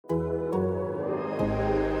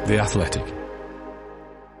The Athletic.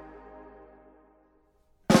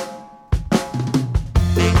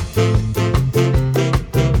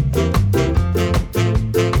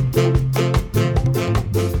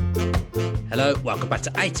 Hello, welcome back to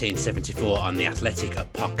 1874 on The Athletic, a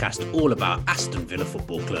podcast all about Aston Villa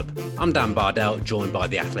Football Club. I'm Dan Bardell, joined by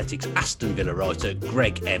The Athletic's Aston Villa writer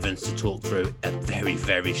Greg Evans to talk through a very,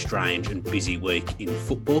 very strange and busy week in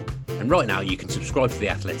football. And right now you can subscribe to The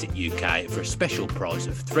Athletic UK for a special price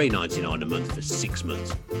of $3.99 a month for 6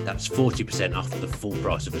 months. That's 40% off the full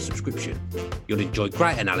price of a subscription. You'll enjoy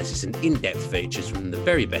great analysis and in-depth features from the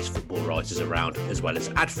very best football writers around, as well as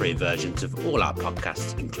ad-free versions of all our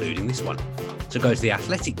podcasts, including this one. So go to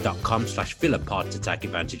theathletic.com/villapod to take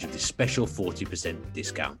advantage of this special 40%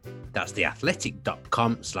 discount. That's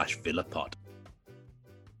theathletic.com/villapod.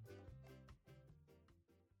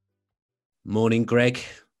 Morning, Greg.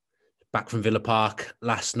 Back from Villa Park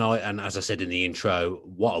last night, and as I said in the intro,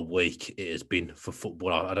 what a week it has been for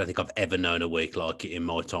football. I don't think I've ever known a week like it in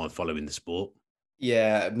my time following the sport.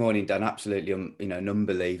 Yeah, morning, Dan. Absolutely, an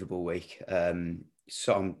unbelievable week.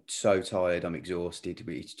 So I'm so tired. I'm exhausted.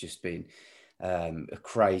 It's just been a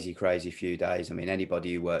crazy few days. I mean,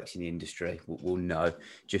 anybody who works in the industry will know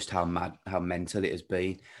just how mental it has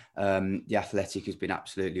been. The Athletic has been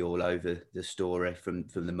absolutely all over the story from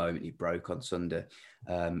the moment it broke on Sunday,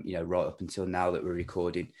 right up until now that we're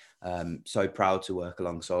recording. So proud to work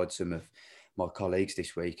alongside some of my colleagues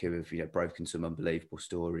this week who have, broken some unbelievable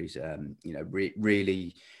stories.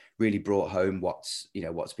 Really brought home what's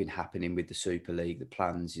been happening with the Super League, the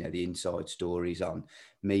plans, the inside stories on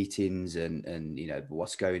meetings and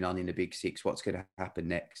what's going on in the Big Six, what's going to happen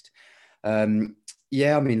next.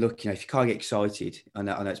 Yeah, I mean, look, if you can't get excited, I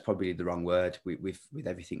know it's probably the wrong word with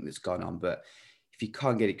everything that's gone on, but if you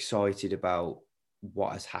can't get excited about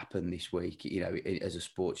what has happened this week, as a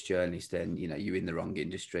sports journalist, then, you're in the wrong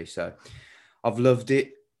industry. So I've loved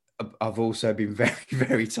it. I've also been very,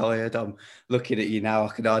 very tired. I'm looking at you now. I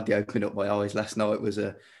could hardly open up my eyes. Last night was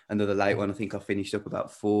another late one. I think I finished up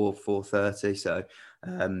about 4:30. So,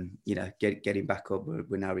 getting back up.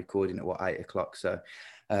 We're now recording at 8:00. So,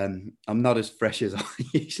 I'm not as fresh as I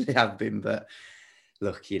usually have been. But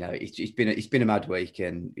look, it's been a mad week,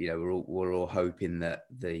 and we're all hoping that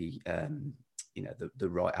the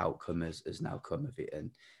right outcome has now come of it,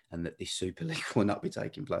 and that this Super League will not be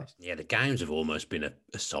taking place. Yeah, the games have almost been a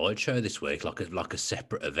sideshow this week, like a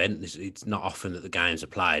separate event. It's not often that the games are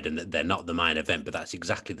played and that they're not the main event, but that's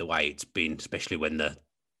exactly the way it's been, especially when the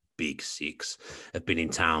Big Six have been in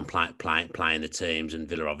town playing the teams, and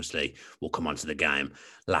Villa obviously will come onto the game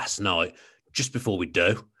last night. Just before we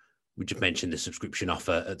do, we just mentioned the subscription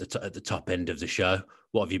offer at the top end of the show.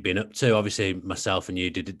 What have you been up to? Obviously, myself and you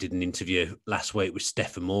did an interview last week with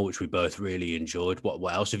Stefan Moore, which we both really enjoyed.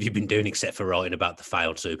 What else have you been doing except for writing about the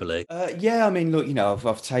failed Super League? Yeah, I mean, look,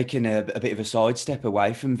 I've taken a bit of a sidestep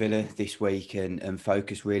away from Villa this week and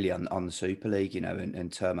focus really on the Super League,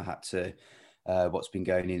 and turn my hat to what's been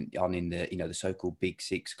going on in the the so-called Big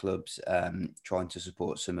Six clubs, trying to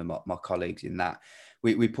support some of my colleagues in that.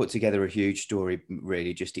 We put together a huge story,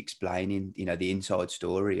 really just explaining, the inside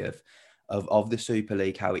story of the Super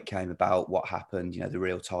League, how it came about, what happened, the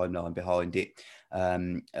real timeline behind it,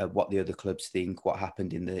 what the other clubs think, what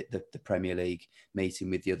happened in the Premier League meeting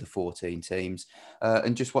with the other 14 teams,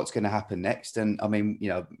 and just what's going to happen next. And I mean,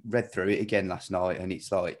 read through it again last night, and it's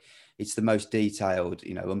the most detailed,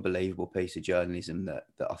 unbelievable piece of journalism that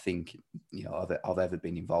I think, I've ever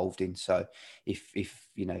been involved in. So if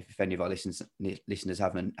any of our listeners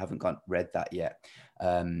haven't read that yet, go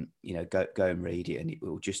and read it, and it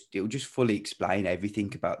will just fully explain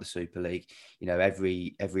everything about the Super League,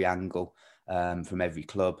 every angle, from every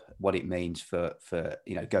club, what it means for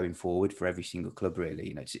going forward for every single club,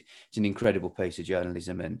 really. It's an incredible piece of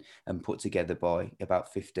journalism and put together by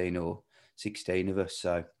about 15 or 16 of us.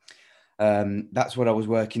 So that's what I was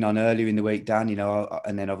working on earlier in the week, Dan,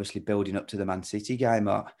 and then obviously building up to the Man City game.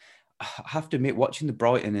 I have to admit, watching the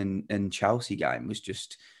Brighton and Chelsea game was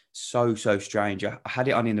just so strange. I had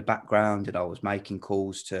it on in the background, and I was making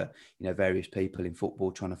calls to various people in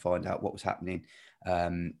football, trying to find out what was happening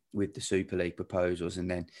with the Super League proposals.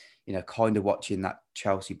 And then kind of watching that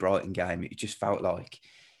Chelsea Brighton game, it just felt like,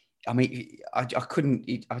 I mean, I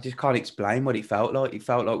just can't explain what it felt like. It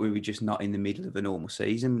felt like we were just not in the middle of a normal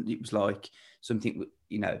season. It was like something,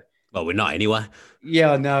 Well, we're not anyway.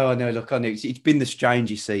 Yeah, I know. Look, I know it's been the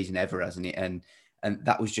strangest season ever, hasn't it? And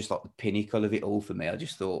that was just like the pinnacle of it all for me. I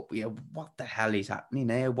just thought, what the hell is happening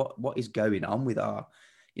here? What is going on with our,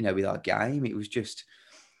 with our game? It was just,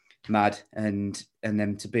 mad. And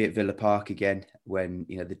then to be at Villa Park again when,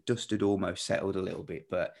 the dust had almost settled a little bit,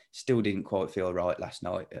 but still didn't quite feel right last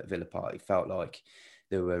night at Villa Park. It felt like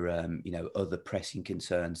there were, other pressing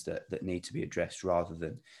concerns that need to be addressed rather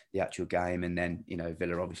than the actual game. And then,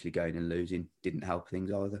 Villa obviously going and losing didn't help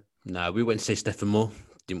things either. No, we went to see Stephen Moore,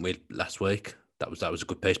 didn't we, last week? That was a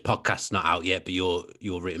good piece. Podcast's not out yet, but your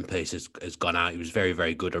written piece has gone out. It was very,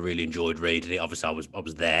 very good. I really enjoyed reading it. Obviously, I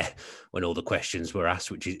was there when all the questions were asked,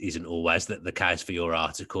 which isn't always the case for your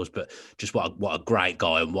articles. But just what a great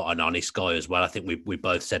guy and what an honest guy as well. I think we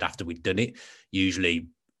both said after we'd done it, usually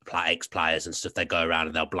ex-players and stuff, they go around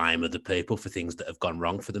and they'll blame other people for things that have gone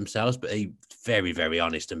wrong for themselves. But he very, very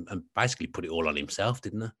honest and basically put it all on himself,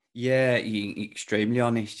 didn't he? Yeah, extremely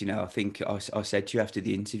honest. I think I said to you after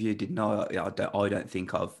the interview, didn't I? I don't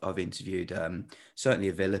think I've interviewed certainly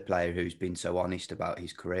a Villa player who's been so honest about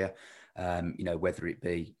his career. Whether it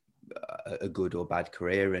be a good or bad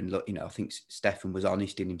career. And look, I think Stefan was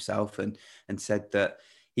honest in himself and said that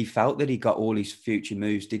he felt that he got all his future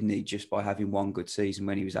moves, didn't he, just by having one good season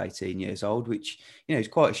when he was 18 years old, which, is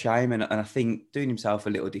quite a shame. And I think doing himself a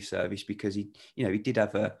little disservice because he did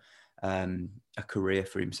have a career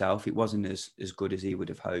for himself. It wasn't as good as he would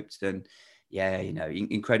have hoped. And yeah,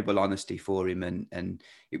 incredible honesty for him. And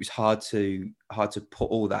it was hard to put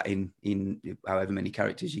all that in however many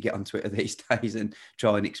characters you get on Twitter these days and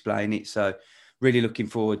try and explain it. So really looking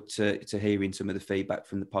forward to hearing some of the feedback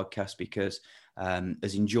from the podcast because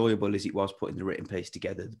as enjoyable as it was putting the written piece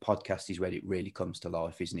together, the podcast is where it really comes to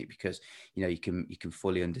life, isn't it? Because you can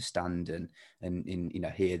fully understand and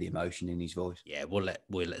hear the emotion in his voice. Yeah, we'll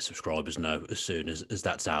let subscribers know as soon as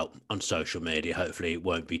that's out on social media. Hopefully, it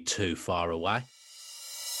won't be too far away.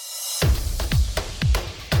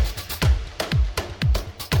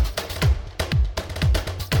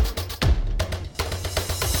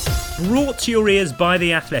 Brought to your ears by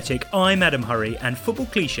The Athletic, I'm Adam Hurrey, and Football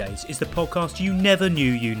Clichés is the podcast you never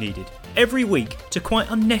knew you needed. Every week, to quite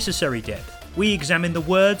unnecessary depth, we examine the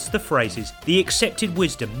words, the phrases, the accepted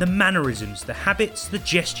wisdom, the mannerisms, the habits, the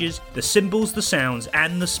gestures, the symbols, the sounds,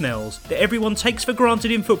 and the smells that everyone takes for granted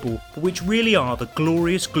in football, but which really are the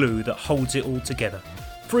glorious glue that holds it all together.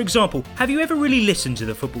 For example, have you ever really listened to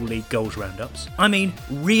the Football League goals roundups? I mean,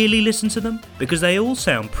 really listened to them? Because they all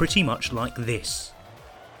sound pretty much like this.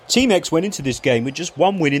 Team X went into this game with just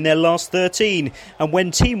one win in their last 13, and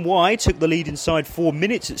when Team Y took the lead inside 4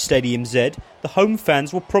 minutes at Stadium Z, the home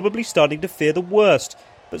fans were probably starting to fear the worst.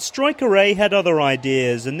 But Striker A had other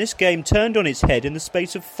ideas, and this game turned on its head in the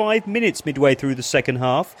space of 5 minutes midway through the second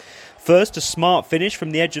half. First, a smart finish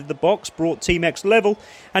from the edge of the box brought Team X level,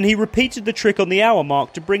 and he repeated the trick on the hour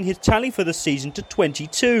mark to bring his tally for the season to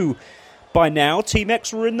 22. By now, Team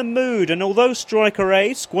X were in the mood, and although Striker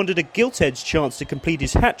A squandered a gilt-edged chance to complete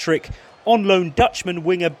his hat-trick, on-loan Dutchman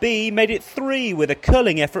winger B made it 3 with a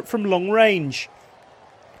curling effort from long range.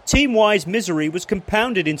 Team Y's misery was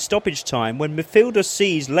compounded in stoppage time when midfielder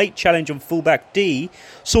C's late challenge on fullback D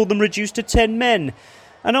saw them reduced to 10 men.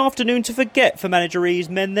 An afternoon to forget for manager E's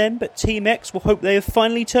men then, but Team X will hope they have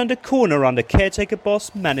finally turned a corner under caretaker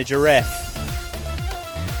boss manager F.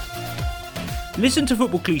 Listen to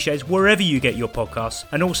Football Clichés wherever you get your podcasts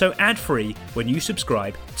and also ad-free when you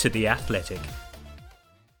subscribe to The Athletic.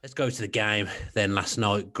 Let's go to the game then last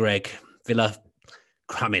night, Greg. Villa,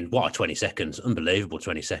 I mean, what a 20 seconds. Unbelievable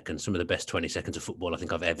 20 seconds. Some of the best 20 seconds of football I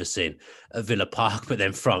think I've ever seen at Villa Park. But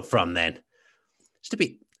then from then, just a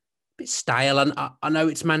bit stale. And I know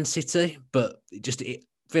it's Man City, but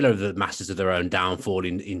Villa are the masters of their own downfall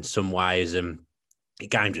in some ways. And the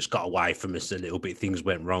game just got away from us a little bit. Things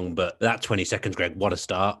went wrong, but that 20 seconds, Greg, what a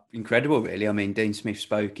start. Incredible, really. I mean, Dean Smith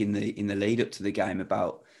spoke in the lead up to the game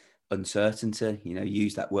about uncertainty,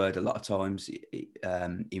 use that word a lot of times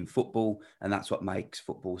in football. And that's what makes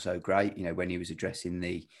football so great. When he was addressing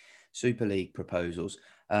the Super League proposals,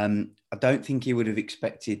 I don't think he would have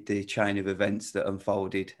expected the chain of events that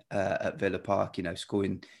unfolded at Villa Park,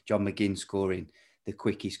 John McGinn scoring the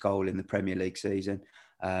quickest goal in the Premier League season.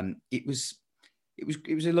 It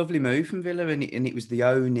was a lovely move from Villa, and it was the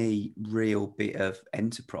only real bit of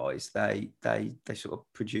enterprise they sort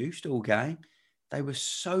of produced all game. They were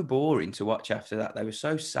so boring to watch after that. They were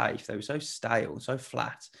so safe. They were so stale, so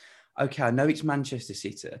flat. Okay, I know it's Manchester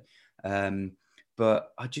City,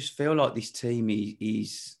 but I just feel like this team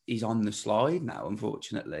is on the slide now,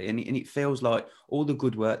 unfortunately, and it feels like all the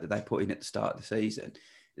good work that they put in at the start of the season,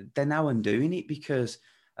 they're now undoing it because.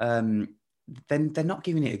 Then they're not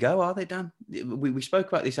giving it a go, are they, Dan? We spoke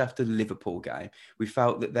about this after the Liverpool game. We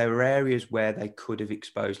felt that there were areas where they could have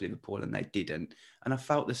exposed Liverpool and they didn't. And I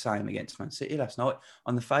felt the same against Man City last night.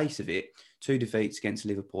 On the face of it, 2 defeats against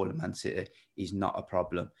Liverpool and Man City is not a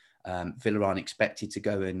problem. Villa aren't expected to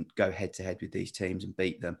go head to head with these teams and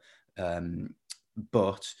beat them.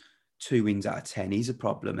 But 2 wins out of 10 is a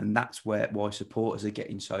problem, and that's why supporters are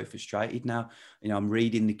getting so frustrated now. I'm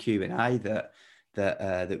reading the Q&A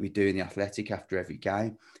that we do in the Athletic after every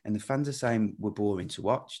game, and the fans are saying we're boring to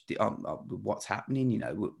watch. What's happening?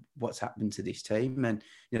 What's happened to this team? And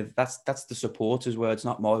that's the supporters' words,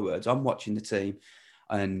 not my words. I'm watching the team,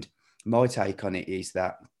 and my take on it is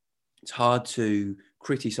that it's hard to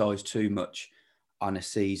criticise too much on a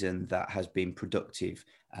season that has been productive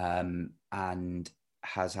and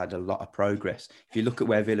has had a lot of progress. If you look at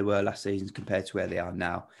where Villa were last season compared to where they are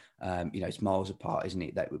now, it's miles apart, isn't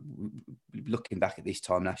it? That looking back at this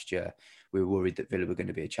time last year, we were worried that Villa were going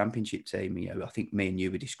to be a championship team. I think me and you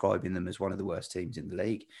were describing them as one of the worst teams in the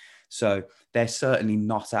league. So they're certainly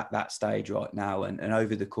not at that stage right now. And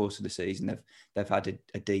over the course of the season, they've had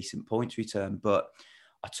a decent points return. But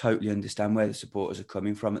I totally understand where the supporters are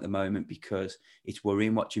coming from at the moment, because it's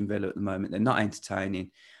worrying watching Villa at the moment. They're not entertaining.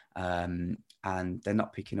 And they're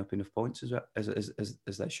not picking up enough points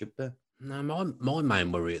as they should be. No, my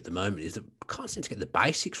main worry at the moment is that we can't seem to get the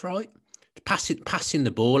basics right. Passing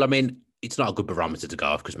the ball. I mean, it's not a good barometer to go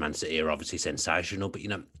off because Man City are obviously sensational, but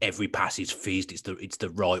every pass is fizzed. It's the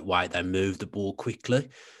right way. They move the ball quickly.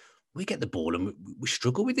 We get the ball and we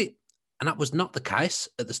struggle with it. And that was not the case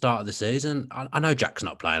at the start of the season. I know Jack's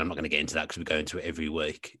not playing. I'm not going to get into that because we go into it every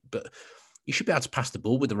week. But you should be able to pass the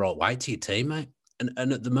ball with the right way to your teammate.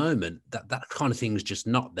 And at the moment, that kind of thing is just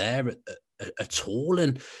not there at all.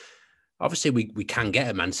 And obviously, we can get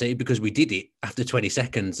at Man City because we did it after 20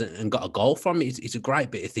 seconds and got a goal from it. It's a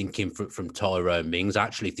great bit of thinking from Tyrone Mings. I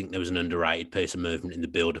actually think there was an underrated piece of movement in the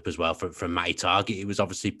build-up as well from Matty Targett. It was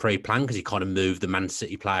obviously pre-planned because he kind of moved the Man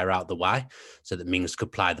City player out the way so that Mings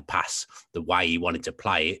could play the pass the way he wanted to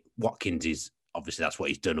play it. Watkins is... Obviously, that's what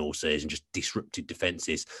he's done all season, just disrupted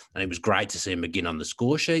defences. And it was great to see him again on the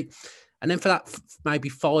score sheet. And then for that, maybe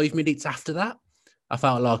 5 minutes after that, I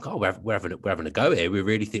felt like, we're having a go here. We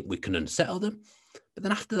really think we can unsettle them. But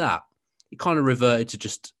then after that, it kind of reverted to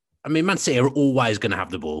just... I mean, Man City are always going to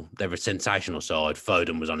have the ball. They're a sensational side.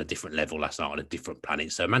 Foden was on a different level last night on a different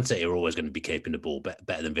planet. So Man City are always going to be keeping the ball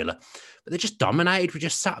better than Villa. But they just dominated. We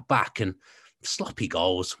just sat back and sloppy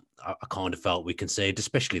goals. I kind of felt we conceded,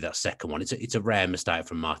 especially that second one. It's a rare mistake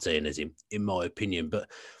from Martinez, in my opinion. But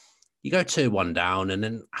you go 2-1 down, and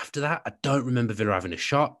then after that, I don't remember Villa having a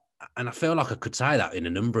shot. And I feel like I could say that in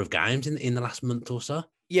a number of games in the last month or so.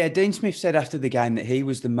 Yeah, Dean Smith said after the game that he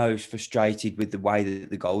was the most frustrated with the way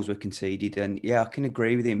that the goals were conceded. And yeah, I can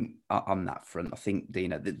agree with him on that front. I think, they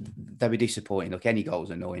were disappointing. Look, any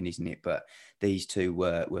goal's annoying, isn't it? But these two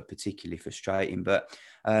were particularly frustrating. But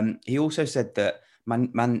he also said that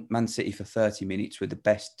Man City for 30 minutes were the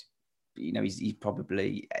best. He's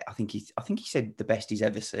probably, I think he said the best he's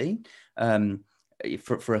ever seen for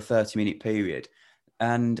a 30-minute period.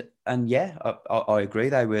 And yeah, I agree.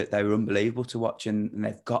 They were unbelievable to watch, and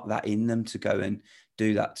they've got that in them to go and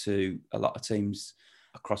do that to a lot of teams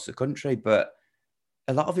across the country. But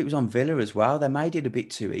a lot of it was on Villa as well. They made it a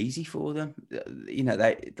bit too easy for them.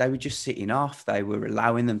 They were just sitting off. They were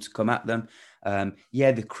allowing them to come at them.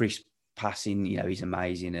 The crisp passing, he's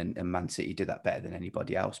amazing, and Man City did that better than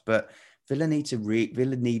anybody else. But Villa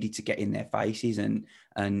needed to get in their faces, and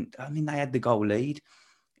I mean, they had the goal lead.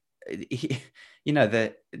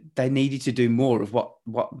 They needed to do more of what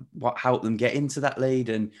helped them get into that lead,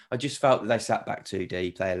 and I just felt that they sat back too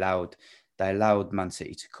deep. They allowed Man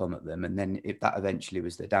City to come at them, and then if that eventually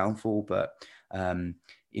was the downfall. But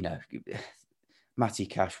Matty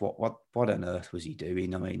Cash, what on earth was he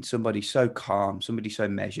doing? I mean, somebody so calm, somebody so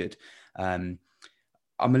measured. I'm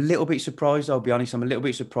a little bit surprised. I'll be honest. I'm a little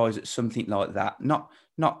bit surprised at something like that. Not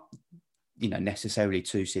necessarily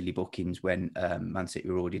two silly bookings when Man City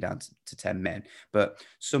were already down to 10 men, but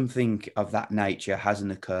something of that nature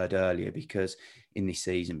hasn't occurred earlier in this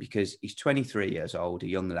season, because he's 23 years old, a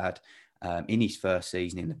young lad, in his first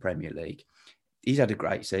season in the Premier League. He's had a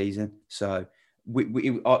great season. So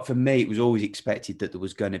for me, it was always expected that there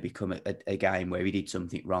was going to become a game where he did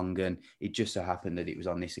something wrong, and it just so happened that it was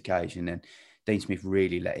on this occasion. And Dean Smith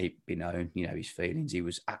really let it be known, his feelings. He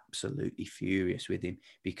was absolutely furious with him,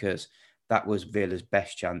 because that was Villa's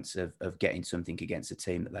best chance of getting something against a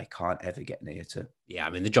team that they can't ever get near to. Yeah, I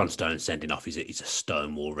mean, the John Stones sending off is a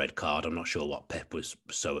stonewall red card. I'm not sure what Pep was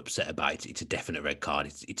so upset about. It's a definite red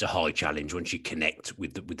card. It's a high challenge. Once you connect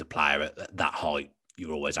with the player at that height,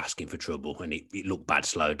 you're always asking for trouble. And it looked bad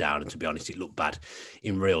slowed down. And to be honest, it looked bad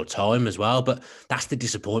in real time as well. But that's the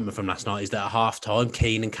disappointment from last night, is that at half-time,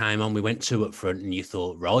 Keenan came on. We went 2 up front, and you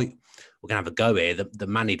thought, right, we're going to have a go here. The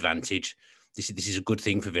man advantage, this is a good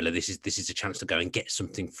thing for Villa. This is a chance to go and get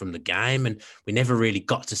something from the game, and we never really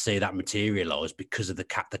got to see that materialise because of the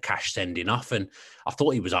Cash sending off. And I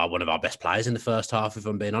thought he was one of our best players in the first half. If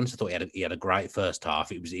I'm being honest, I thought he had a great first half.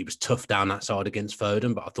 He was tough down that side against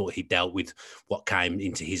Foden, but I thought he dealt with what came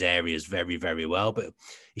into his areas very, very well. But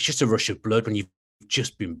it's just a rush of blood when you've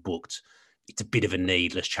just been booked. It's a bit of a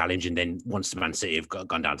needless challenge, and then once the Man City have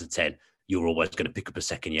gone down to 10, you're always going to pick up a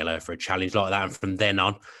second yellow for a challenge like that. And from then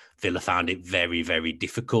on, Villa found it very, very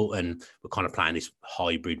difficult, and we're kind of playing this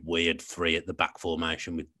hybrid weird 3 at the back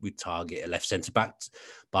formation with Targett at left centre back.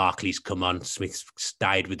 Barkley's come on. Smith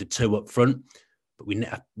stayed with the 2 up front, but we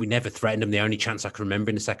never threatened them. The only chance I can remember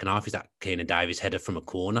in the second half is that Keenan Davies header from a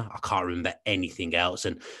corner. I can't remember anything else,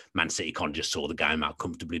 and Man City kind of just saw the game out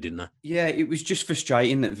comfortably, didn't they? Yeah, it was just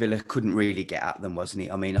frustrating that Villa couldn't really get at them, wasn't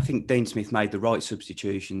it? I mean, I think Dean Smith made the right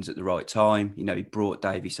substitutions at the right time. You know, he brought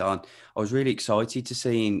Davies on. I was really excited to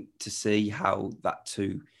see how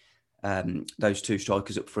those 2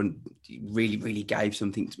 strikers up front really gave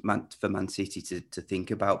something for Man City to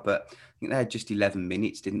think about. But I think they had just 11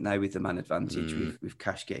 minutes, didn't they, with the man advantage, with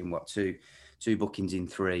Cash getting two bookings in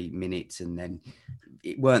 3 minutes, and then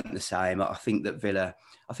it weren't the same. I think the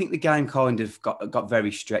game kind of got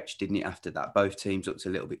very stretched, didn't it, after that? Both teams looked a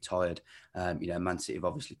little bit tired. Man City have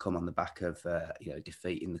obviously come on the back of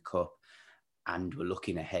defeat in the Cup, and we're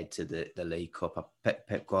looking ahead to the League Cup.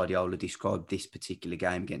 Pep Guardiola described this particular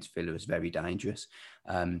game against Villa as very dangerous,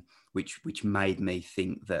 which made me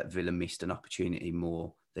think that Villa missed an opportunity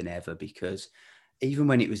more than ever, because even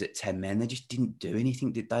when it was at 10 men, they just didn't do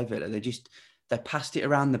anything, did they, Villa? They passed it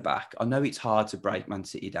around the back. I know it's hard to break Man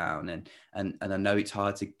City down, and I know it's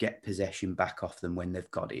hard to get possession back off them when they've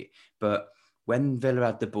got it. But when Villa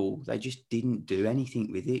had the ball, they just didn't do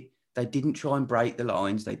anything with it. They didn't try and break the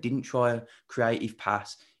lines. They didn't try a creative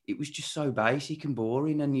pass. It was just so basic and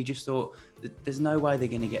boring, and you just thought, there's no way they're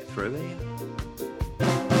going to get through here.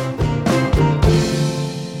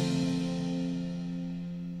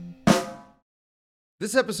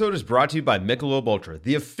 This episode is brought to you by Michelob Ultra,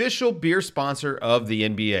 the official beer sponsor of the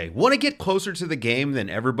NBA. Want to get closer to the game than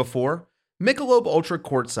ever before? Michelob Ultra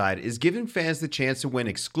Courtside is giving fans the chance to win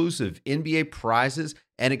exclusive NBA prizes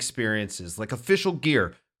and experiences like official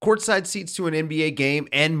gear, courtside seats to an NBA game,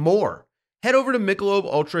 and more. Head over to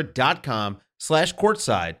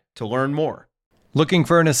MichelobUltra.com/courtside to learn more. Looking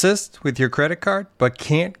for an assist with your credit card but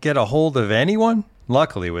can't get a hold of anyone?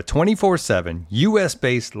 Luckily, with 24/7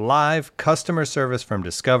 US-based live customer service from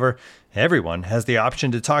Discover, everyone has the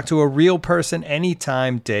option to talk to a real person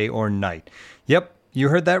anytime, day or night. Yep, you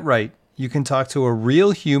heard that right. You can talk to a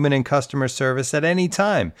real human in customer service at any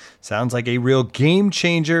time. Sounds like a real game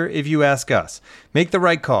changer if you ask us. Make the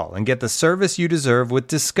right call and get the service you deserve with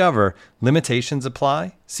Discover. Limitations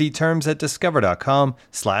apply. See terms at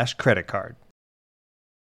discover.com/creditcard.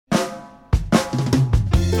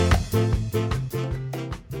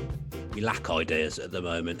 We lack ideas at the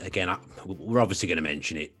moment. Again, we're obviously going to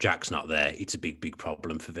mention it. Jack's not there. It's a big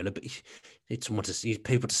problem for Villa, but it's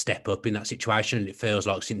people to step up in that situation. And it feels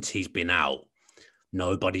like since he's been out,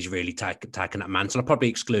 nobody's really taken that mantle. I'll probably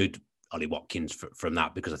exclude Ollie Watkins from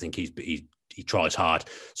that, because I think he tries hard.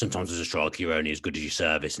 Sometimes as a striker, you're only as good as your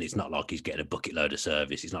service, and it's not like he's getting a bucket load of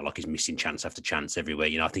service. It's not like he's missing chance after chance everywhere.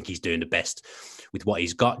 I think he's doing the best with what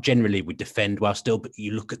he's got. Generally, we defend well still, but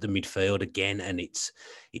you look at the midfield again, and it's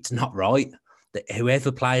not right. That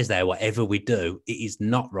whoever plays there, whatever we do, it is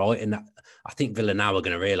not right. And I think Villa now are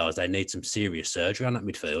going to realise they need some serious surgery on that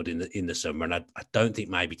midfield in the summer. And I don't think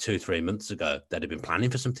maybe 2-3 months ago they'd have been planning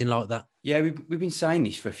for something like that. Yeah, we've been saying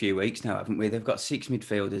this for a few weeks now, haven't we? They've got 6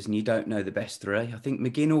 midfielders and you don't know the best 3. I think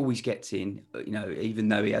McGinn always gets in, even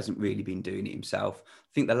though he hasn't really been doing it himself.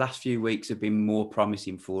 I think the last few weeks have been more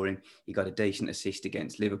promising for him. He got a decent assist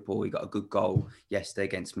against Liverpool. He got a good goal yesterday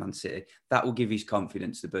against Man City. That will give his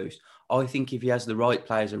confidence the boost. I think if he has the right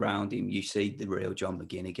players around him, you see the real John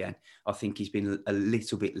McGinn again. I think he's been a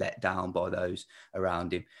little bit let down by those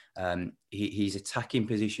around him. His attacking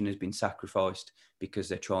position has been sacrificed because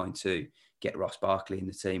they're trying to get Ross Barkley in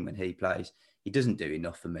the team when he plays. He doesn't do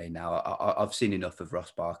enough for me now. I've seen enough of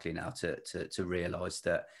Ross Barkley now to realise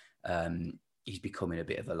that he's becoming a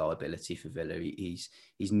bit of a liability for Villa. He's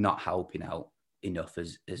not helping out enough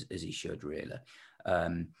as he should, really.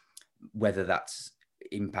 Whether that's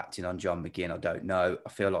impacting on John McGinn, I don't know. I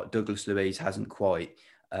feel like Douglas Luiz hasn't quite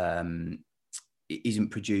isn't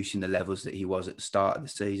producing the levels that he was at the start of the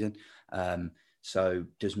season. So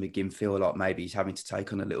does McGinn feel like maybe he's having to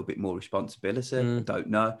take on a little bit more responsibility? I don't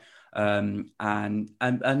know. And I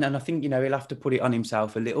think, he'll have to put it on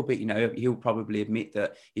himself a little bit. He'll probably admit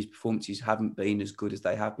that his performances haven't been as good as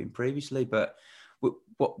they have been previously, but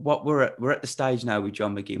we're at the stage now with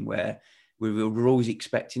John McGinn where we're always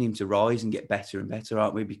expecting him to rise and get better and better,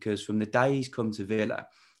 aren't we? Because from the day he's come to Villa,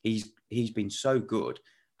 he's been so good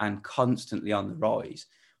and constantly on the rise.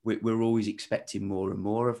 We're always expecting more and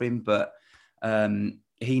more of him, but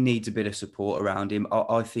he needs a bit of support around him.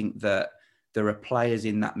 I think that there are players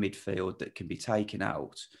in that midfield that can be taken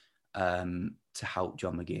out to help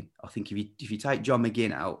John McGinn. I think if you take John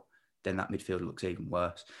McGinn out, then that midfield looks even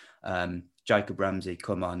worse. Jacob Ramsey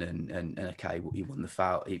come on and okay, he won the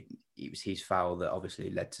foul. It was his foul that obviously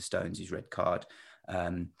led to Stones' red card.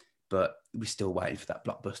 But we're still waiting for that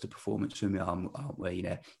blockbuster performance from him, aren't we?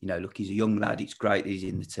 You know, look, he's a young lad. It's great that he's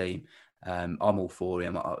in the team. I'm all for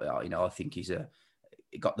him. I think he's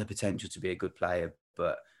got the potential to be a good player,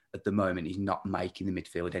 but at the moment, he's not making the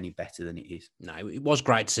midfield any better than it is. No, it was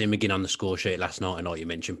great to see him again on the score sheet last night. And like you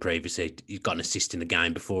mentioned previously, he's got an assist in the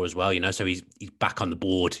game before as well, you know, so he's back on the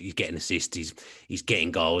board. He's getting assists, he's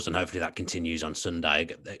getting goals, and hopefully that continues on Sunday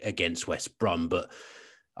against West Brom. But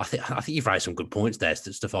I think you've raised some good points there,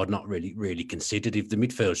 stuff I'd not really considered. If the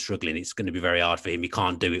midfield's struggling, it's going to be very hard for him. He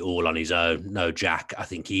can't do it all on his own. No, Jack, I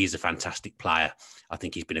think he is a fantastic player. I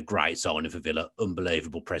think he's been a great signing for Villa.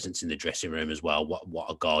 Unbelievable presence in the dressing room as well. What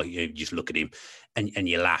a guy. You just look at him and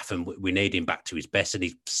you laugh, and we need him back to his best, and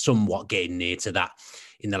he's somewhat getting near to that.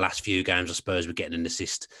 In the last few games, I suppose we're getting an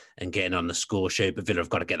assist and getting on the score sheet, but Villa have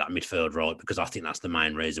got to get that midfield right, because I think that's the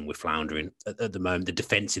main reason we're floundering at the moment. The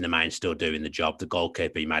defence in the main still doing the job. The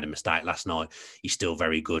goalkeeper, he made a mistake last night. He's still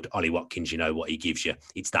very good. Ollie Watkins, you know what he gives you.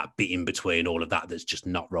 It's that bit in between all of that that's just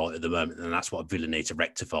not right at the moment, and that's what Villa need to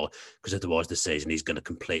rectify, because otherwise the season is going to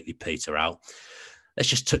completely peter out. Let's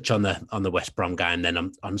just touch on the West Brom game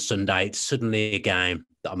then on Sunday. It's suddenly a game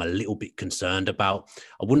that I'm a little bit concerned about.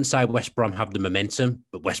 I wouldn't say West Brom have the momentum,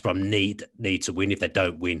 but West Brom need to win. If they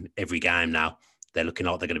don't win every game now, they're looking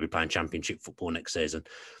like they're going to be playing Championship football next season.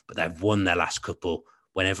 But they've won their last couple.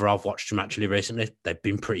 Whenever I've watched them actually recently, they've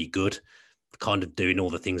been pretty good, kind of doing all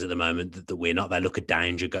the things at the moment that we're not. They look a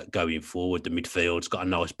danger going forward. The midfield's got a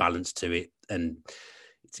nice balance to it, and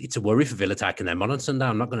it's a worry for Villa taking them on Sunday.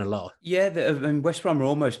 I'm not going to lie. Yeah, West Brom are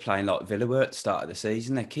almost playing like Villa were at the start of the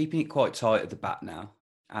season. They're keeping it quite tight at the back now,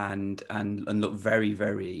 and look very,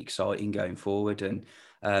 very exciting going forward. And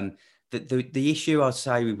the issue I'd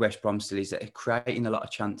say with West Brom still is that they're creating a lot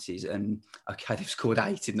of chances. And okay, they've scored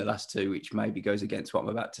 8 in the last 2, which maybe goes against what I'm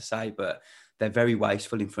about to say, but they're very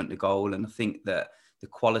wasteful in front of goal. And I think that the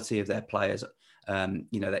quality of their players,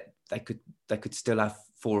 that they could still have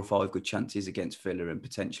 4 or 5 good chances against Villa and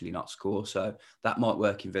potentially not score. So that might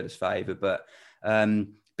work in Villa's favour. But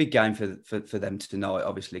big game for them tonight,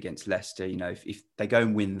 obviously against Leicester. You know, if they go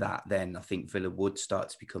and win that, then I think Villa would start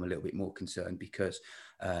to become a little bit more concerned, because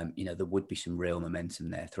there would be some real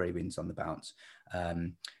momentum there. 3 wins on the bounce.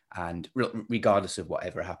 And regardless of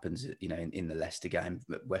whatever happens, in the Leicester game,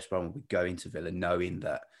 West Brom would go into Villa knowing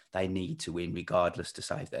that they need to win regardless to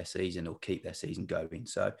save their season or keep their season going.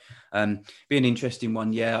 So, be an interesting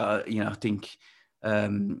one. Yeah, I think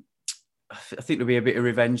there'll be a bit of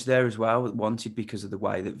revenge there as well, wanted because of the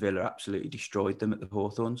way that Villa absolutely destroyed them at the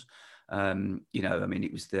Hawthorns.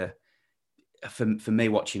 It was for me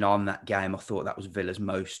watching on that game, I thought that was Villa's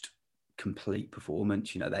most complete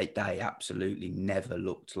performance. They absolutely never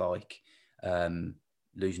looked like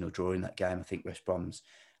losing or drawing that game. I think West Brom's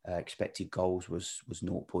expected goals was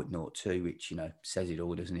 0.02, which says it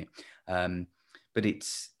all, doesn't it? But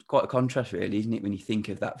it's quite a contrast, really, isn't it, when you think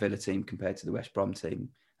of that Villa team compared to the West Brom team,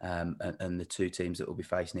 and the 2 teams that will be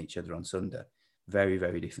facing each other on Sunday. Very,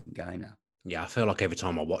 very different game now. Yeah, I feel like every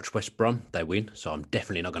time I watch West Brom, they win. So I'm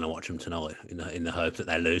definitely not going to watch them tonight in the hope that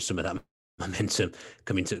they lose some of that momentum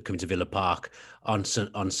coming to Villa Park on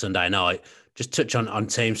Sunday night. Just touch on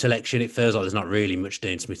team selection. It feels like there's not really much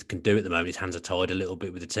Dean Smith can do at the moment. His hands are tied a little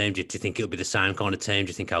bit with the team. Do you think it'll be the same kind of team? Do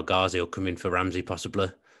you think El Ghazi will come in for Ramsey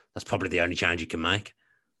possibly? That's probably the only change you can make.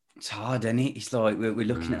 It's hard, isn't it? It's like we're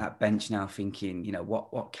looking at that bench now thinking,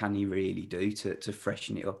 what can he really do to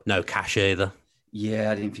freshen it up? No Cash either.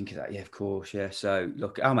 Yeah, I didn't think of that. Yeah, of course. Yeah. So,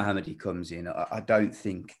 look, Al Mohammadi comes in. I don't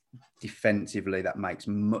think defensively that makes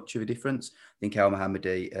much of a difference. I think Al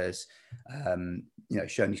Mohammadi has,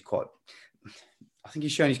 shown he's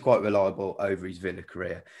quite reliable over his Villa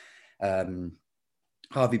career.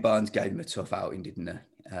 Harvey Barnes gave him a tough outing, didn't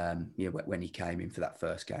he? When he came in for that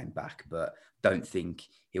first game back, but don't think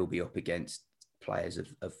he'll be up against players of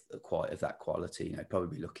that quality.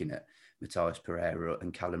 Probably looking at Matthias Pereira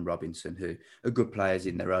and Callum Robinson, who are good players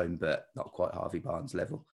in their own, but not quite Harvey Barnes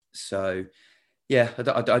level. So, yeah,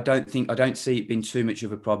 I don't see it being too much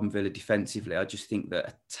of a problem Villa defensively. I just think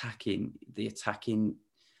that the attacking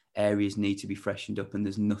areas need to be freshened up, and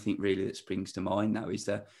there's nothing really that springs to mind now. Is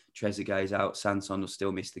there? Trezeguet's out, Sanson will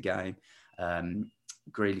still miss the game.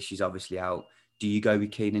 Grealish is obviously out. Do you go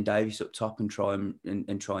with Keenan Davis up top and try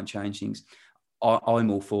and change things? I'm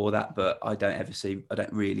all for that, but I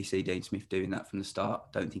don't really see Dean Smith doing that from the start.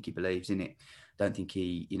 I don't think he believes in it. I don't think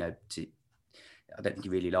he, I don't think he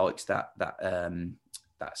really likes that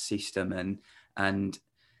system. And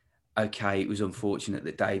okay, it was unfortunate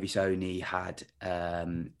that Davis only had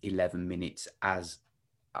 11 minutes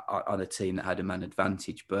on a team that had a man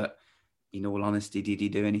advantage. But in all honesty, did he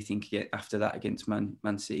do anything after that against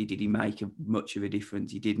Man City? Did he make much of a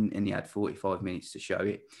difference? He didn't, and he had 45 minutes to show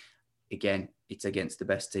it. Again, it's against the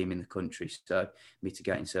best team in the country, so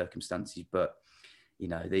mitigating circumstances. But,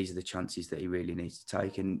 these are the chances that he really needs to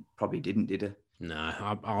take, and probably didn't, did he? No,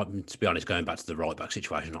 I'm to be honest, going back to the right-back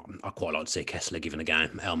situation, I quite like to see Kessler given a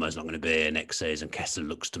game. Elmo's not going to be here next season. Kessler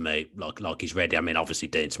looks to me like he's ready. I mean, obviously,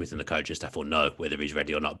 Dean Smith and the coaching staff will know whether he's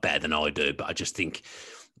ready or not better than I do, but I just think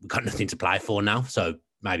we've got nothing to play for now. So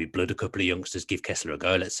maybe blood a couple of youngsters, give Kessler a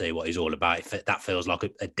go. Let's see what he's all about. If that feels like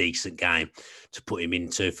a decent game to put him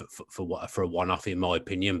into for a one-off, in my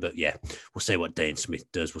opinion. But yeah, we'll see what Dean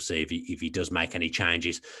Smith does. We'll see if he does make any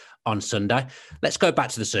changes on Sunday. Let's go back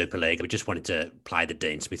to the Super League. We just wanted to play the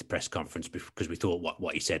Dean Smith press conference because we thought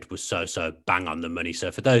what he said was so bang on the money.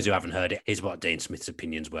 So for those who haven't heard it, here's what Dean Smith's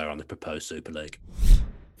opinions were on the proposed Super League.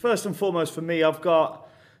 First and foremost, for me, I've got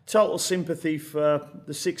total sympathy for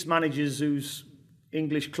the 6 managers whose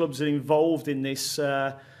English clubs are involved in this,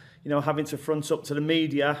 having to front up to the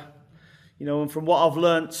media. And from what I've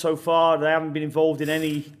learnt so far, they haven't been involved in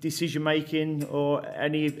any decision-making or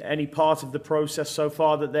any part of the process so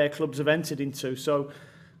far that their clubs have entered into. So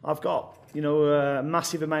I've got, a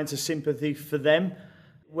massive amount of sympathy for them.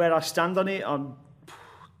 Where I stand on it, I'm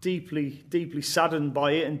deeply, deeply saddened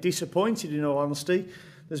by it and disappointed, in all honesty.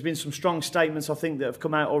 There's been some strong statements, I think, that have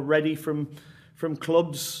come out already from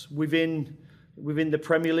clubs within the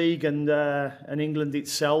Premier League and England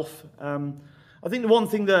itself. I think the one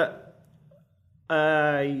thing that,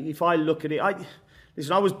 if I look at it, I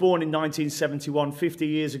was born in 1971, 50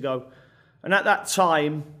 years ago, and at that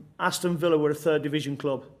time, Aston Villa were a 3rd division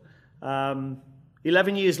club.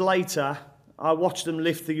 11 years later, I watched them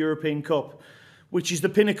lift the European Cup, which is the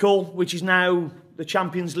pinnacle, which is now the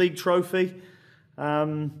Champions League trophy.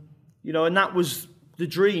 And that was the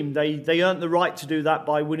dream. They earned the right to do that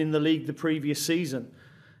by winning the league the previous season.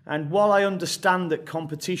 And while I understand that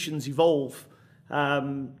competitions evolve,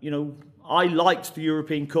 I liked the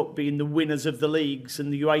European Cup being the winners of the leagues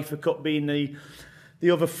and the UEFA Cup being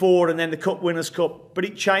the other 4 and then the Cup Winners' Cup. But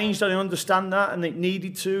it changed, and I understand that, and it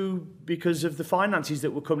needed to because of the finances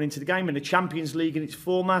that were coming into the game, and the Champions League and its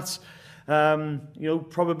format,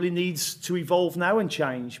 probably needs to evolve now and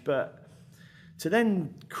change. But to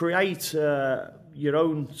then create your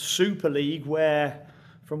own Super League where,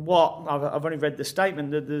 from what I've only read the statement,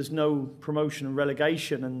 that there's no promotion and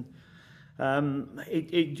relegation, and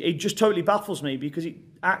it just totally baffles me because it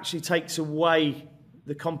actually takes away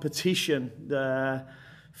the competition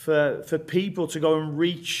for people to go and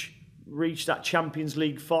reach that Champions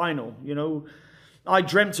League final. I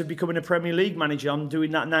dreamt of becoming a Premier League manager. I'm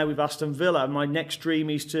doing that now with Aston Villa. My next dream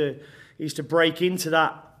is to break into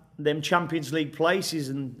them Champions League places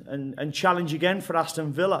and challenge again for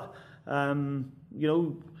Aston Villa.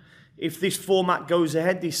 If this format goes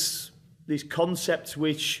ahead, this concept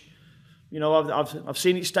which, I've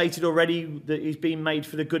seen it stated already that is being made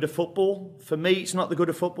for the good of football. For me, it's not the good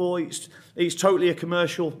of football. It's totally a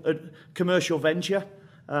commercial venture.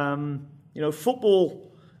 Football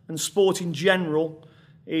and sport in general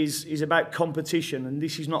is about competition, and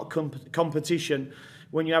this is not competition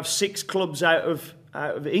when you have 6 clubs out of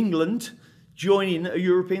England joining a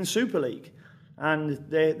European Super League, and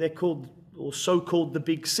they're called, or so-called, the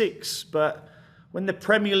Big Six. But when the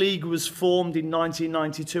Premier League was formed in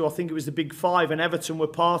 1992, I think it was the Big Five, and Everton were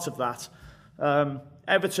part of that.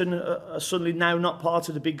 Everton are suddenly now not part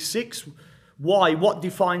of the Big Six. Why? What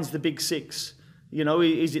defines the Big Six?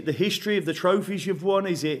 Is it the history of the trophies you've won?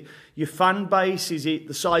 Is it your fan base? Is it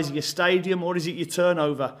the size of your stadium? Or is it your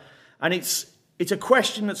turnover? And it's a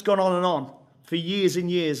question that's gone on and on for years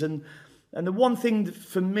and years. And the one thing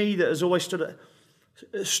for me that has always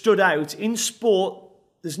stood out, in sport,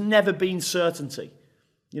 there's never been certainty.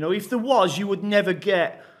 If there was, you would never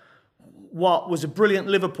get what was a brilliant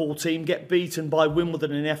Liverpool team get beaten by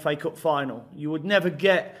Wimbledon in the FA Cup final. You would never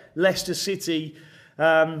get Leicester City,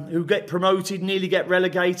 who get promoted, nearly get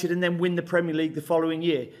relegated, and then win the Premier League the following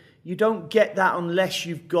year. You don't get that unless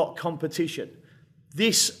you've got competition.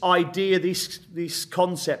 This idea, this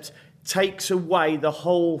concept takes away the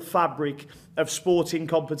whole fabric of sporting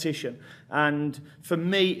competition. And for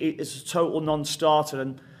me, it is a total non-starter.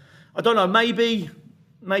 And I don't know, maybe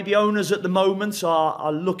owners at the moment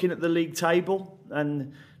are looking at the league table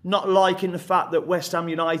and not liking the fact that West Ham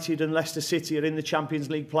United and Leicester City are in the Champions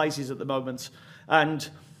League places at the moment. And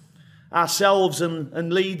ourselves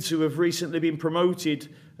and Leeds, who have recently been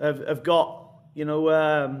promoted, have got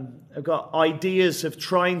ideas of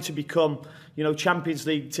trying to become, Champions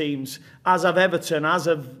League teams, as have Everton, as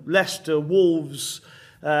have Leicester, Wolves,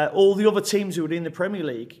 all the other teams who are in the Premier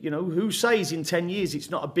League. Who says in 10 years it's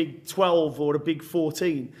not a big 12 or a big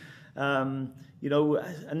 14? And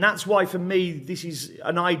that's why for me this is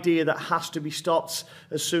an idea that has to be stopped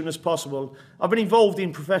as soon as possible. I've been involved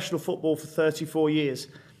in professional football for 34 years,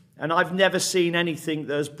 and I've never seen anything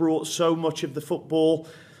that has brought so much of the football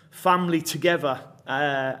family together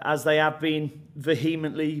as they have been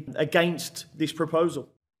vehemently against this proposal.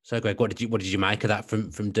 So, Greg, what did you make of that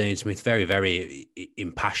from Dean Smith? Very, very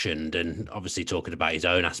impassioned, and obviously talking about his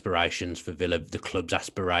own aspirations for Villa, the club's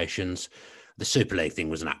aspirations. The Super League thing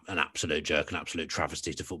was an absolute jerk, an absolute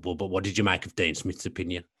travesty to football. But what did you make of Dean Smith's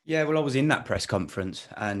opinion? Yeah, well, I was in that press conference,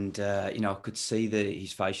 and I could see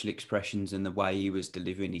his facial expressions and the way he was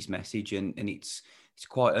delivering his message, and it's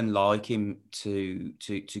quite unlike him to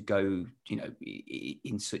go,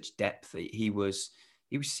 in such depth. He was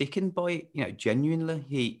sickened by it, genuinely.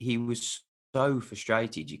 He was so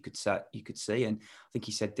frustrated. You could see, and I think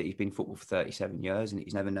he said that he's been in football for 37 years and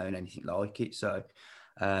he's never known anything like it. So,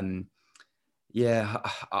 yeah,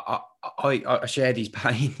 I shared his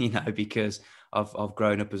pain, because I've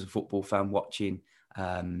grown up as a football fan, watching,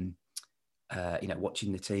 watching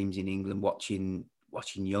the teams in England, watching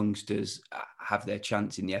youngsters have their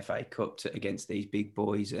chance in the FA Cup against these big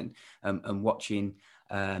boys, and watching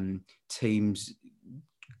teams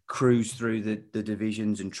cruise through the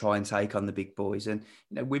divisions and try and take on the big boys. And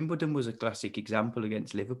Wimbledon was a classic example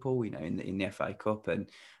against Liverpool, in the FA Cup, and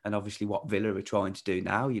obviously what Villa are trying to do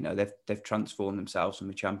now. They've transformed themselves from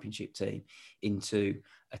a championship team into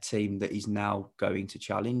a team that is now going to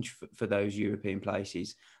challenge for those European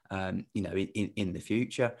places, in the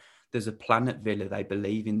future. There's a plan at Villa. They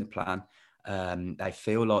believe in the plan. They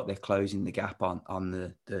feel like they're closing the gap on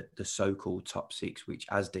the so-called top six, which,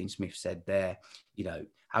 as Dean Smith said there,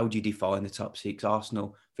 how do you define the top six?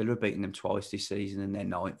 Arsenal, Villa have beaten them twice this season and they're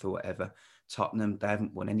ninth or whatever. Tottenham, they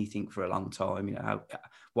haven't won anything for a long time.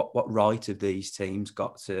 What right have these teams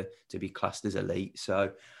got to be classed as elite?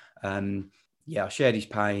 So, I shared his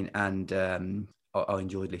pain, and I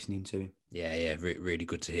enjoyed listening to him. Yeah, really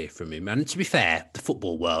good to hear from him. And to be fair, the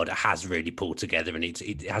football world has really pulled together, and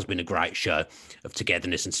it has been a great show of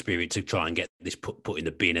togetherness and spirit to try and get this put in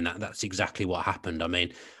the bin, and that's exactly what happened. I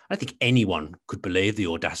mean, I don't think anyone could believe the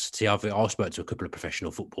audacity of it. I spoke to a couple of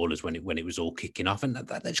professional footballers when it was all kicking off, and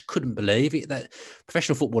they just couldn't believe it. That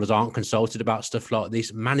professional footballers aren't consulted about stuff like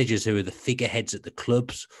this. Managers who are the figureheads at the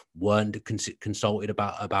clubs weren't consulted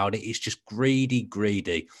about it. It's just greedy,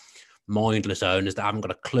 mindless owners that haven't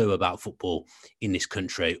got a clue about football in this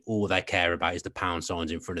country. All they care about is the pound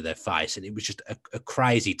signs in front of their face. And it was just a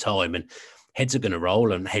crazy time, and heads are going to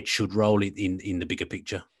roll, and heads should roll in the bigger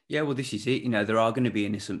picture. Yeah, well, this is it. There are going to be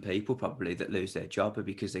innocent people probably that lose their job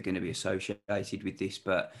because they're going to be associated with this.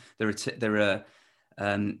 But there are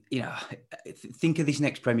think of this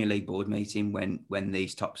next Premier League board meeting when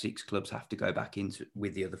these top six clubs have to go back into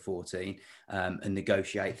with the other 14 and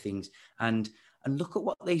negotiate things. And look at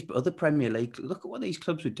what these other Premier League, look at what these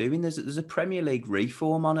clubs were doing. There's a Premier League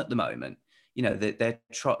reform on at the moment. They're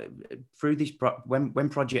through this when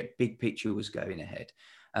Project Big Picture was going ahead.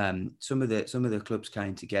 Some of the clubs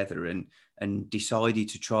came together and decided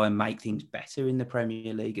to try and make things better in the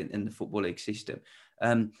Premier League and the Football League system.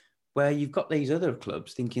 Where you've got these other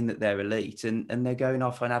clubs thinking that they're elite and they're going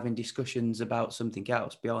off and having discussions about something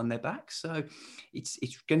else behind their backs. So it's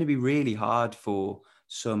going to be really hard for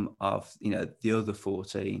some of the other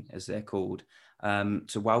 14, as they're called,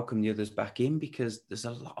 to welcome the others back in, because there's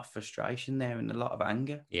a lot of frustration there and a lot of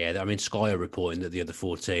anger. Yeah, I mean, Sky are reporting that the other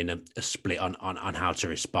 14 are split on how to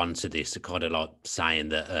respond to this. They're kind of like saying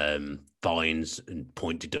that fines and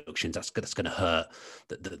point deductions, that's going to hurt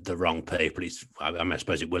the wrong people. I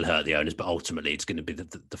suppose it will hurt the owners, but ultimately it's going to be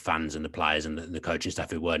the fans and the players and the coaching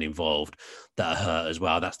staff who weren't involved that are hurt as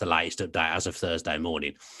well. That's the latest update as of Thursday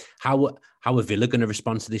morning. How are Villa going to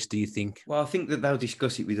respond to this, do you think? Well, I think that they'll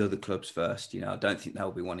discuss it with other clubs first. I don't think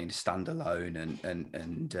they'll be wanting to stand alone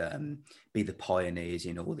and be the pioneers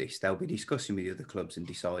in all this. They'll be discussing with the other clubs and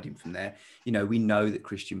deciding from there. We know that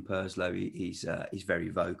Christian Purslow is very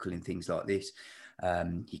vocal in things like this.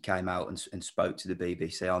 He came out and spoke to the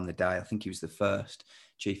BBC on the day. I think he was the first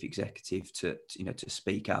chief executive to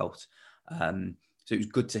speak out. So it was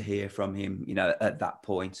good to hear from him, at that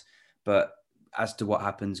point. But as to what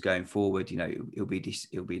happens going forward, it'll be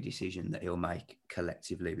a decision that he'll make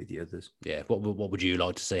collectively with the others. Yeah. What would you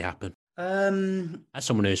like to see happen? As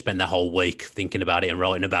someone who spent the whole week thinking about it and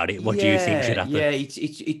writing about it, what do you think should happen? Yeah,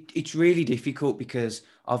 it's really difficult because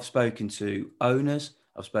I've spoken to owners,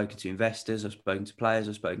 I've spoken to investors, I've spoken to players,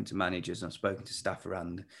 I've spoken to managers, and I've spoken to staff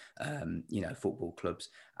around, football clubs,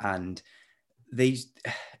 and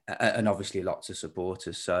obviously lots of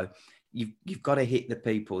supporters. So you've got to hit the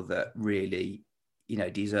people that really,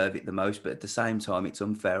 deserve it the most. But at the same time, it's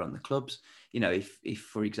unfair on the clubs. If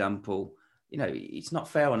for example, it's not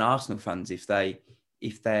fair on Arsenal fans if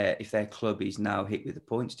their club is now hit with a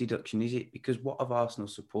points deduction, is it? Because what have Arsenal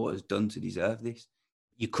supporters done to deserve this?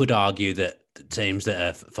 You could argue that the teams that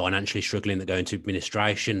are financially struggling, that go into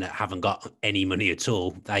administration, that haven't got any money at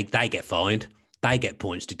all, they get fined. They get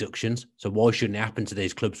points deductions. So why shouldn't it happen to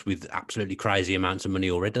these clubs with absolutely crazy amounts of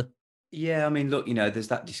money already? Yeah, I mean, look, there's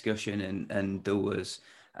that discussion, and there was,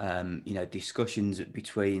 discussions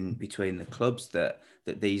between the clubs that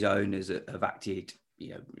these owners have acted,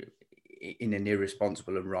 in an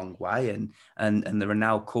irresponsible and wrong way, and there are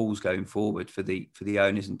now calls going forward for the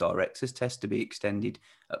owners and directors test to be extended.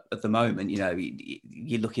 At the moment,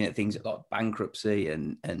 you're looking at things like bankruptcy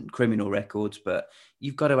and criminal records, but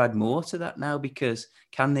you've got to add more to that now, because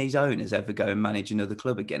can these owners ever go and manage another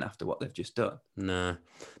club again after what they've just done? No,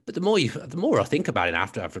 but the more I think about it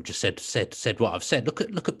after I've just said what I've said,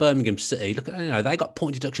 look at Birmingham City. Look at they got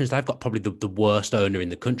point deductions. They've got probably the worst owner in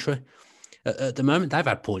the country. At the moment, they've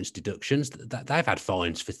had points deductions. They've had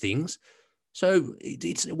fines for things. So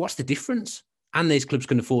it's what's the difference? And these clubs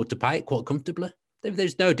can afford to pay it quite comfortably.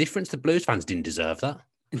 There's no difference. The Blues fans didn't deserve that.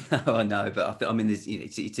 No, I know, but I mean, it's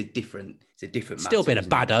a different. Still been a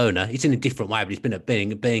bad owner. It's in a different way, but it's been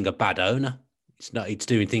being a bad owner. It's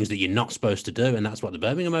doing things that you're not supposed to do, and that's what the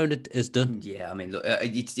Birmingham owner has done. Yeah, I mean, look,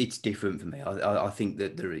 it's different for me. I think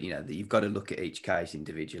that that you've got to look at each case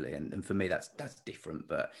individually, and for me that's different.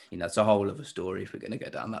 But it's a whole other story if we're going to go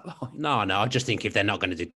down that line. No, I just think if they're not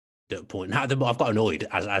going to deduct points, I've got annoyed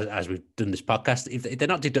as we've done this podcast. If they're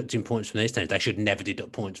not deducting points from these teams, they should never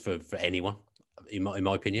deduct points for anyone. In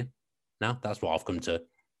my opinion, now that's what I've come to.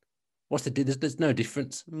 There's no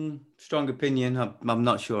difference. Strong opinion. I'm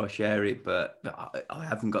not sure I share it, but I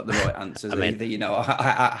haven't got the right answers either.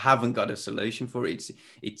 I haven't got a solution for it.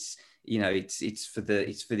 It's for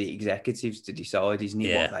the executives to decide, isn't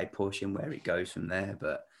it? What they push and where it goes from there.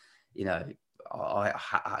 But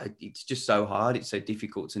it's just so hard. It's so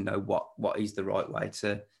difficult to know what is the right way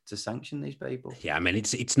to sanction these people. Yeah, I mean,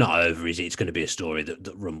 it's not over, is it? It's going to be a story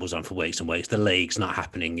that rumbles on for weeks and weeks. The league's not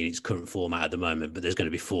happening in its current format at the moment, but there's going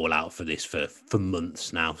to be fallout for this for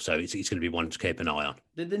months now. So it's going to be one to keep an eye on.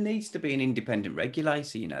 There needs to be an independent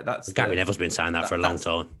regulator. That's Gary Neville's been saying that for a long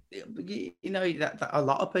time. That a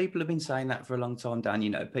lot of people have been saying that for a long time, Dan.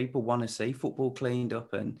 People want to see football cleaned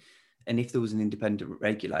up, and if there was an independent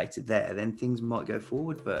regulator there, then things might go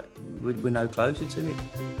forward. But we're no closer to it.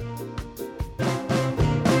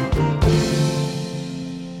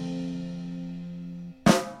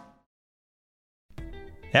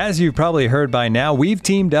 As you've probably heard by now, we've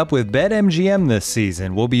teamed up with BetMGM this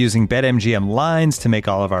season. We'll be using BetMGM lines to make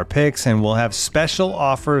all of our picks, and we'll have special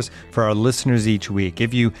offers for our listeners each week.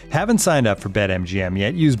 If you haven't signed up for BetMGM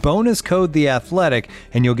yet, use bonus code The Athletic,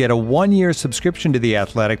 and you'll get a 1-year subscription to The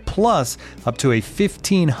Athletic, plus up to a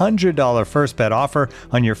 $1,500 first bet offer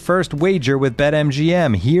on your first wager with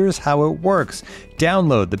BetMGM. Here's how it works.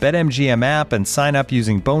 Download the BetMGM app and sign up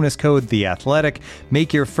using bonus code The Athletic.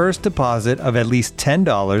 Make your first deposit of at least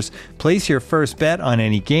 $10. Place your first bet on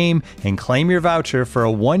any game and claim your voucher for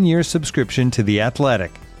a 1-year subscription to The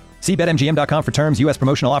Athletic. See BetMGM.com for terms. U.S.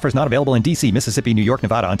 promotional offers not available in D.C., Mississippi, New York,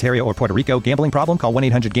 Nevada, Ontario, or Puerto Rico. Gambling problem? Call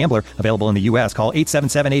 1-800-GAMBLER. Available in the U.S. Call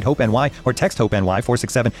 877-8-HOPE-NY or text HOPE-NY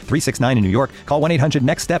 467-369 in New York. Call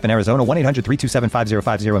 1-800-NEXT-STEP in Arizona.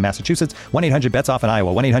 1-800-327-5050 in Massachusetts. 1-800-BETS-OFF in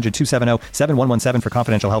Iowa. 1-800-270-7117 for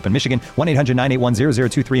confidential help in Michigan.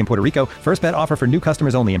 1-800-981-0023 in Puerto Rico. First bet offer for new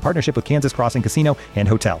customers only in partnership with Kansas Crossing Casino and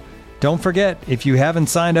Hotel. Don't forget, if you haven't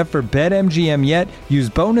signed up for BetMGM yet, use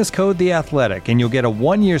bonus code The Athletic, and you'll get a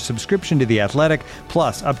 1-year subscription to The Athletic,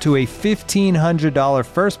 plus up to a $1,500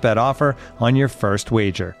 first bet offer on your first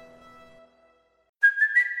wager.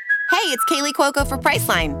 Hey, it's Kaylee Cuoco for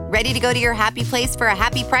Priceline. Ready to go to your happy place for a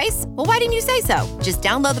happy price? Well, why didn't you say so? Just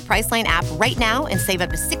download the Priceline app right now and save up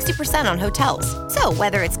to 60% on hotels. So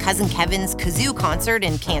whether it's Cousin Kevin's Kazoo Concert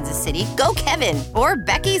in Kansas City, go Kevin, or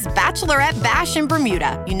Becky's Bachelorette Bash in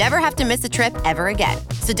Bermuda, you never have to miss a trip ever again.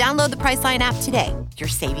 So download the Priceline app today. Your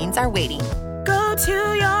savings are waiting. Go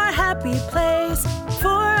to your happy place for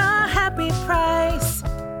a happy price.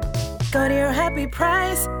 Go to your happy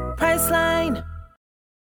price, Priceline.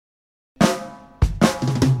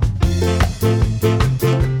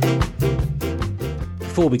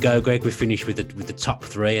 Before we go, Greg, we finished with the top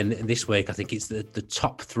three, and this week I think it's the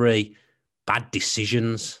top three bad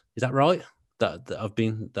decisions. Is that right? That I've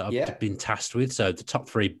been tasked with. So the top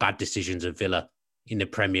three bad decisions of Villa in the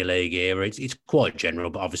Premier League era. It's quite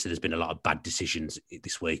general, but obviously there's been a lot of bad decisions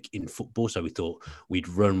this week in football, so we thought we'd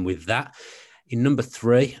run with that. In number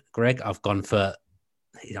three, Greg, I've gone for,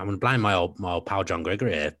 I'm going to blame my old pal John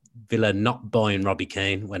Gregory here. Villa not buying Robbie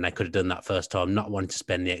Keane when they could have done that first time, not wanting to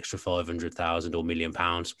spend the extra 500,000 or £1 million,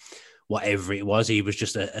 whatever it was. He was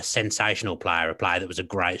just a sensational player, a player that was a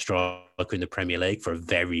great striker in the Premier League for a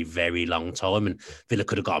very, very long time. And Villa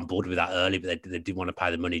could have got on board with that early, but they didn't want to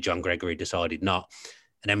pay the money. John Gregory decided not.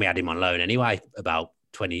 And then we had him on loan anyway, about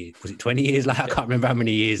 20 years later? I can't remember how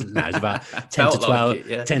many years now. It's about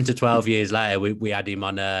 10 to 12 years later. We had him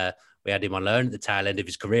on loan at the tail end of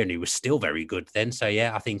his career, and he was still very good then. So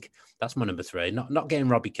yeah, I think that's my number three. Not getting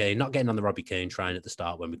Robbie Keane, not getting on the Robbie Keane train at the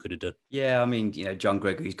start when we could have done. Yeah, I mean, John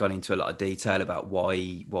Gregory's gone into a lot of detail about why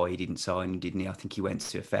he didn't sign, didn't he? I think he went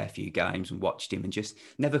to a fair few games and watched him and just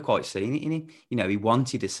never quite seen it in him. He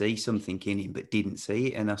wanted to see something in him but didn't see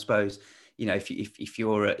it. And I suppose, if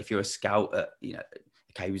you're a scout,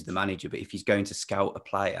 okay, he was the manager, but if he's going to scout a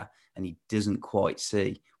player and he doesn't quite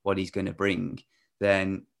see what he's going to bring,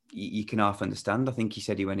 then you can half understand. I think he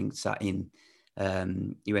said he went and sat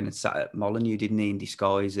at Molineux, didn't he, in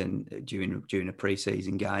disguise, and during a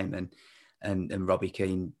pre-season game, and Robbie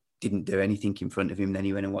Keane didn't do anything in front of him. Then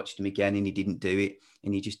he went and watched him again, and he didn't do it,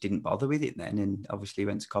 and he just didn't bother with it then. And obviously he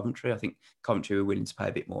went to Coventry. I think Coventry were willing to pay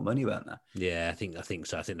a bit more money, weren't they? Yeah, I think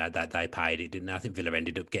so. I think that they paid it, didn't they? I think Villa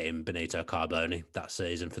ended up getting Benito Carboni that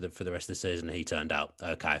season for the rest of the season. He turned out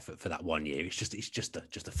okay for that 1 year. It's just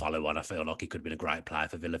a follow on. I feel like he could have been a great player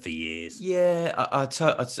for Villa for years. Yeah, I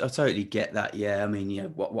totally get that. Yeah, I mean,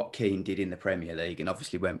 what Keane did in the Premier League, and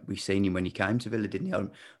obviously when we've seen him when he came to Villa, didn't he? I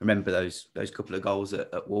remember those couple of goals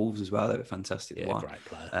at Wolves as well. They were fantastic. Yeah, great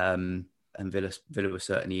player. And Villa were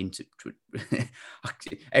certainly into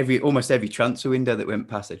almost every transfer window that went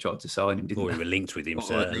past. They tried to sign him, didn't they? We were linked with him,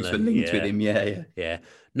 certainly. With him, yeah.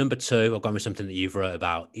 Number two, I've gone with something that you've wrote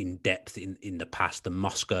about in depth in the past, the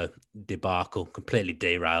Moscow debacle. Completely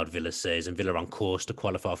derailed Villa's season. Villa on course to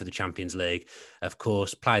qualify for the Champions League. Of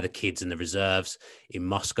course, play the kids and the reserves in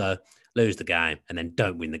Moscow, lose the game, and then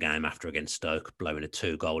don't win the game after against Stoke, blowing a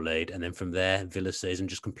 2-goal lead. And then from there, Villa's season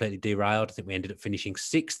just completely derailed. I think we ended up finishing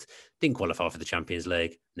 6th, didn't qualify for the Champions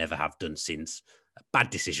League, never have done since. A bad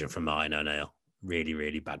decision from Martin O'Neill. Really,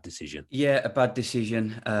 really bad decision. Yeah, a bad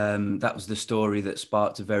decision. That was the story that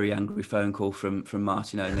sparked a very angry phone call from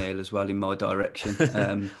Martin O'Neill as well in my direction.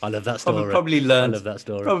 I love that story. I love that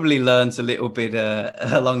story. Probably learned a little bit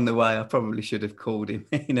along the way. I probably should have called him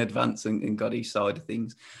in advance and got his side of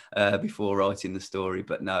things before writing the story.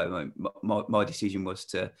 But no, my decision was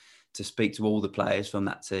to speak to all the players from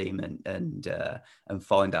that team and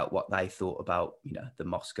find out what they thought about the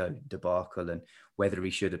Moscow debacle and whether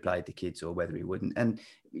he should have played the kids or whether he wouldn't. And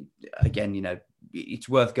again, it's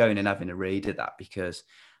worth going and having a read of that because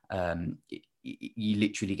you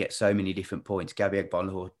literally get so many different points. Gabby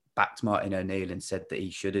Agbonlahor backed Martin O'Neill and said that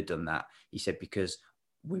he should have done that. He said because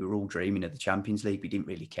we were all dreaming of the Champions League, we didn't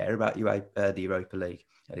really care about the Europa League,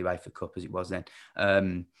 the UEFA Cup as it was then.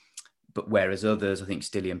 But whereas others, I think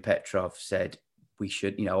Stili and Petrov said we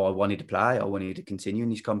should, I wanted to play, I wanted to continue in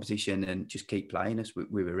this competition and just keep playing us.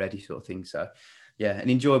 We were ready, sort of thing. So, yeah, an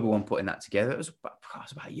enjoyable one putting that together. It was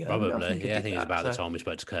about a year ago. Probably, I think it was about the time we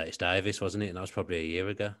spoke to Curtis Davis, wasn't it? And that was probably a year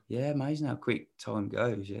ago. Yeah, amazing how quick time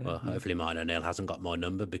goes. Yeah. Well, hopefully Martin O'Neill hasn't got my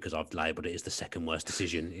number because I've labelled it as the second worst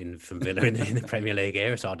decision from Villa in the Premier League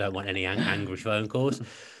era. So I don't want any angry phone calls.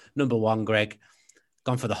 Number one, Greg.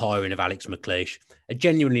 Gone for the hiring of Alex McLeish, a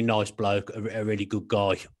genuinely nice bloke, a really good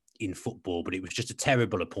guy in football, but it was just a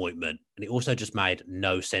terrible appointment. And it also just made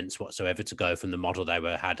no sense whatsoever to go from the model they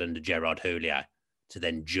had under Gerard Houllier to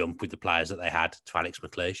then jump with the players that they had to Alex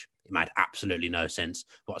McLeish. It made absolutely no sense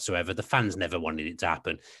whatsoever. The fans never wanted it to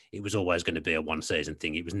happen. It was always going to be a one-season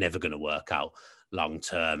thing. It was never going to work out. long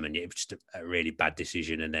term, and it was just a really bad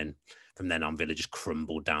decision. And then from then on, Villa just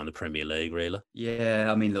crumbled down the Premier League, really.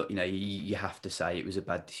 Yeah, I mean, look, you have to say it was a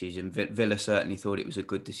bad decision. Villa certainly thought it was a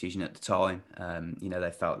good decision at the time.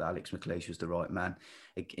 They felt that Alex McLeish was the right man.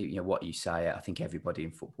 What you say, I think everybody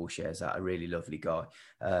in football shares that. A really lovely guy.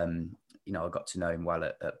 I got to know him well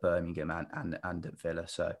at Birmingham and at Villa,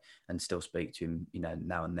 and still speak to him,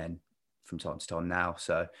 now and then from time to time now.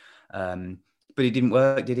 So, but it didn't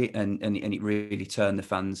work, did it? And it really turned the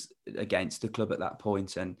fans against the club at that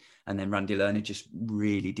point. And then Randy Lerner just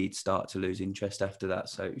really did start to lose interest after that.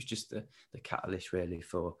 So it was just the catalyst really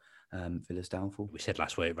for Villa's downfall. We said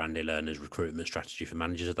last week Randy Lerner's recruitment strategy for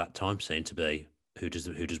managers at that time seemed to be who does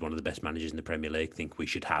one of the best managers in the Premier League think we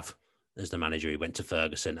should have as the manager. He went to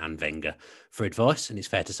Ferguson and Wenger for advice, and it's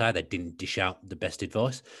fair to say they didn't dish out the best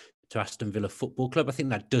advice to Aston Villa Football Club. I think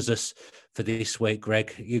that does us for this week,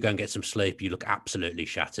 Greg. You go and get some sleep. You look absolutely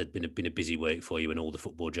shattered. Been a busy week for you and all the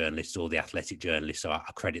football journalists, all the athletic journalists. So I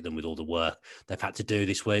credit them with all the work they've had to do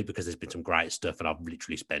this week, because there's been some great stuff, and I've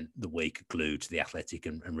literally spent the week glued to the Athletic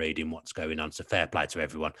and reading what's going on. So fair play to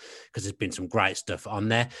everyone, because there's been some great stuff on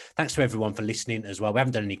there. Thanks to everyone for listening as well. We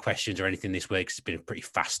haven't done any questions or anything this week. It's been a pretty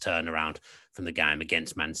fast turnaround from the game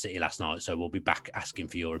against Man City last night. So we'll be back asking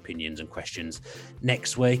for your opinions and questions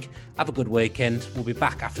next week. Have a good weekend. We'll be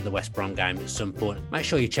back after the West Brom game at some point. Make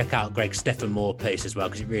sure you check out Greg's Stephen Moore piece as well,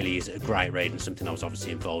 because it really is a great read and something I was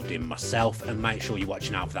obviously involved in myself. And make sure you're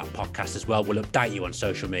watching out for that podcast as well. We'll update you on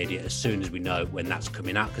social media as soon as we know when that's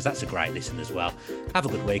coming out, because that's a great listen as well. Have a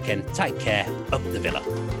good weekend. Take care. Up the Villa.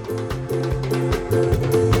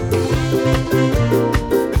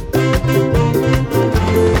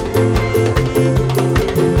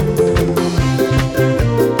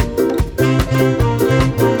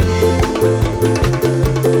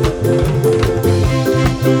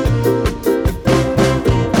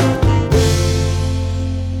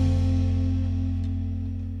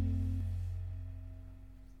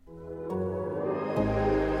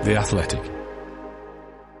 The Athletic.